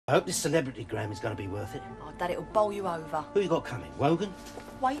I hope this celebrity gram is going to be worth it. Oh, Dad, it'll bowl you over. Who you got coming? Wogan?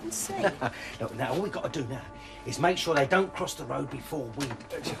 Wait and see. Look, now, all we've got to do now is make sure they don't cross the road before we...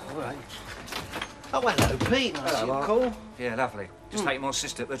 All right. Oh, hello, Pete. Nice Hello, you call. Yeah, lovely. Just taking my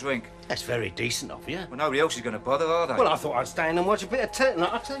sister to drink. That's very decent of you. Well, nobody else is going to bother, are they? Well, I thought I'd stay in and watch a bit of telly.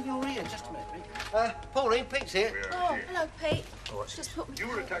 I'll tell you, you're here. Just a minute, Pete. Pauline, Pete's here. Oh, hello, Pete. Oh, Just put me... You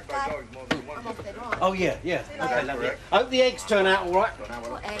were attacked by dogs more than once. I'm off then, right? Oh, yeah. Okay, lovely. I hope the eggs turn out all right.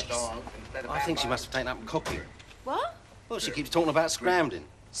 What eggs? I think she must have taken up cooking. What? Well, she keeps talking about scrambling.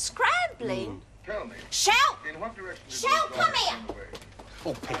 Scrambling? Tell me, Shout! in what direction did Shell, those dogs come here! run away?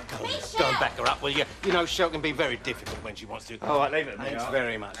 Oh, Pete, go Michelle! and back her up, will you? You know, Shell can be very difficult when she wants to. All right, leave it, Thanks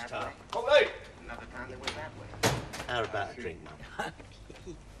very much, Tom. Pauline! Another time they went that way. How about a drink, Mum?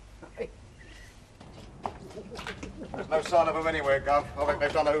 There's no sign of them anywhere, Gov. I think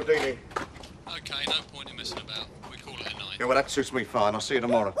they've done a Houdini. OK, no point in messing about. We call it a night. Yeah, well, that suits me fine. I'll see you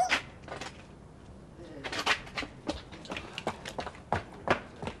tomorrow.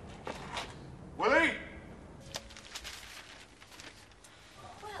 Willie!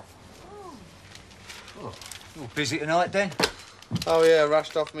 You're busy tonight, then? Oh, yeah,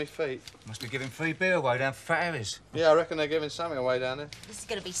 rushed off my feet. Must be giving free beer away down for Fat Harry's. Yeah, I reckon they're giving something away down there. This is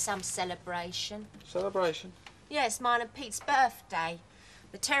going to be some celebration. Celebration? Yeah, it's mine and Pete's birthday.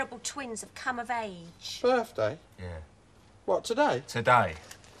 The terrible twins have come of age. Birthday? Yeah. What, today? Today?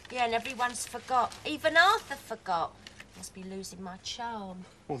 Yeah, and everyone's forgot. Even Arthur forgot. Must be losing my charm.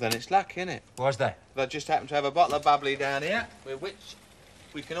 Well, then it's luck, innit? Why's that? I just happen to have a bottle of bubbly down here, with which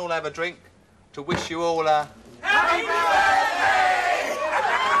we can all have a drink to wish you all a... Happy birthday!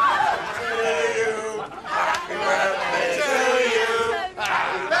 To you! Happy birthday to you!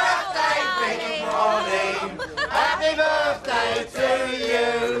 Happy birthday, Pinky Pauline! Happy birthday to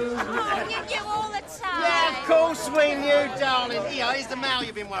you! Oh, you do all the time. Yeah, of course we knew, darling. Here, here's the mail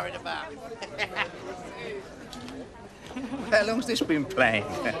you've been worried about. How long's this been planned?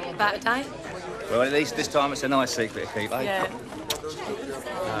 About a day? Well, at least this time it's a nice secret to keep, eh? Yeah.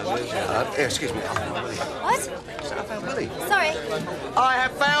 Excuse me. What? I found Willie. Sorry. I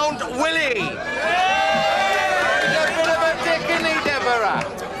have found Willie! He's a bit of a dick, isn't he, Deborah?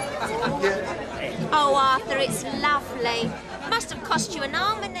 Oh, Arthur, it's lovely. Must have cost you an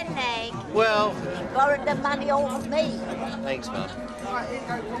arm and a leg. Well, Borrowed the money off of me. thanks, Mum.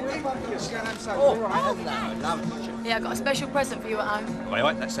 Yeah, I got a special present for you at home.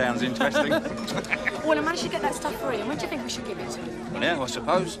 Wait, that sounds interesting. Well, I managed to get that stuff for you. When do you think we should give it to? Well, yeah, I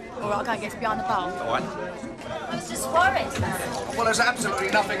suppose. All right, I'll go and get behind the bar. All right. Mr. Suarez. Well, there's absolutely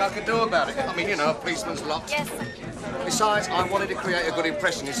nothing I can do about it. I mean, you know, a policeman's lot. Yes. Besides, I wanted to create a good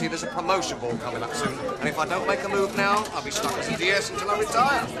impression. You see, there's a promotion ball coming up soon. And if I don't make a move now, I'll be stuck as a DS until I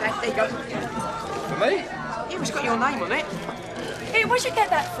retire. There you go. For me? Yeah, it's got your name on it. Hey, where'd you get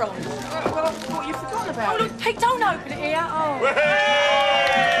that from? Well, I thought you'd forgotten about it. Oh, look, Pete, don't open it here. Oh.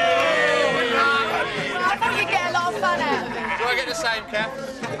 I thought you'd get a lot of fun out of it. Do I get the same, Cap?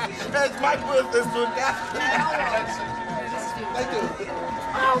 That's my birthday, Sugar. Thank you.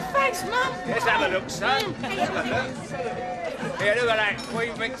 Oh, thanks, Mum. Let's have a look, son. Here, look at that.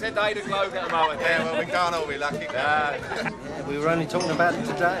 Queen Vic's the day to globe at the moment. Yeah, well, we can't all be lucky. We were only talking about it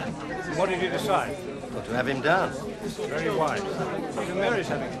today. What did you decide? Well, to have him done. Very wise. Even Mary's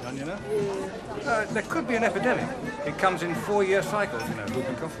having it done, you know. There could be an epidemic. It comes in 4-year cycles, you know,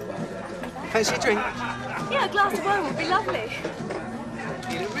 whooping cough. Fancy a drink? Yeah, a glass of wine would be lovely.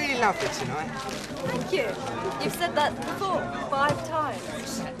 You look really lovely tonight. Thank you. You've said that before 5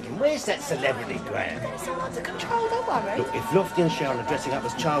 times. Where's that celebrity gram? It's all under control, don't worry. Look, if Lofty and Sharon are dressing up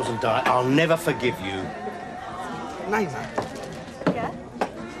as Charles and Di, I'll never forgive you. Namer, Yeah?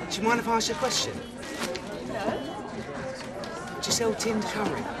 do you mind if I ask you a question? No? Do you sell tinned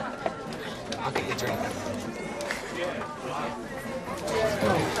curry? I'll get you a drink.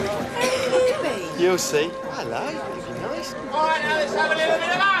 You'll see. Hello. You'd be nice. All right, now let's have a little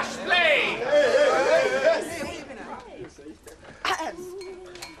bit of us, please.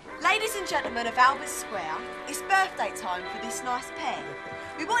 Ladies and gentlemen of Albert Square, it's birthday time for this nice pair.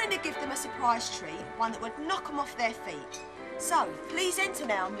 We wanted to give them a surprise treat, one that would knock them off their feet. So, please enter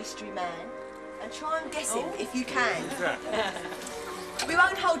now, mystery man, and try and guess him if you can. We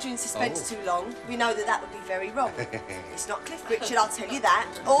won't hold you in suspense too long. We know that that would be very wrong. It's not Cliff Richard, I'll tell you that,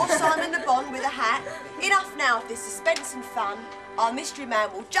 or Simon Le Bon with a hat. Enough now of this suspense and fun. Our mystery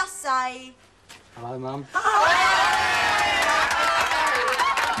man will just say... Hello, Mum.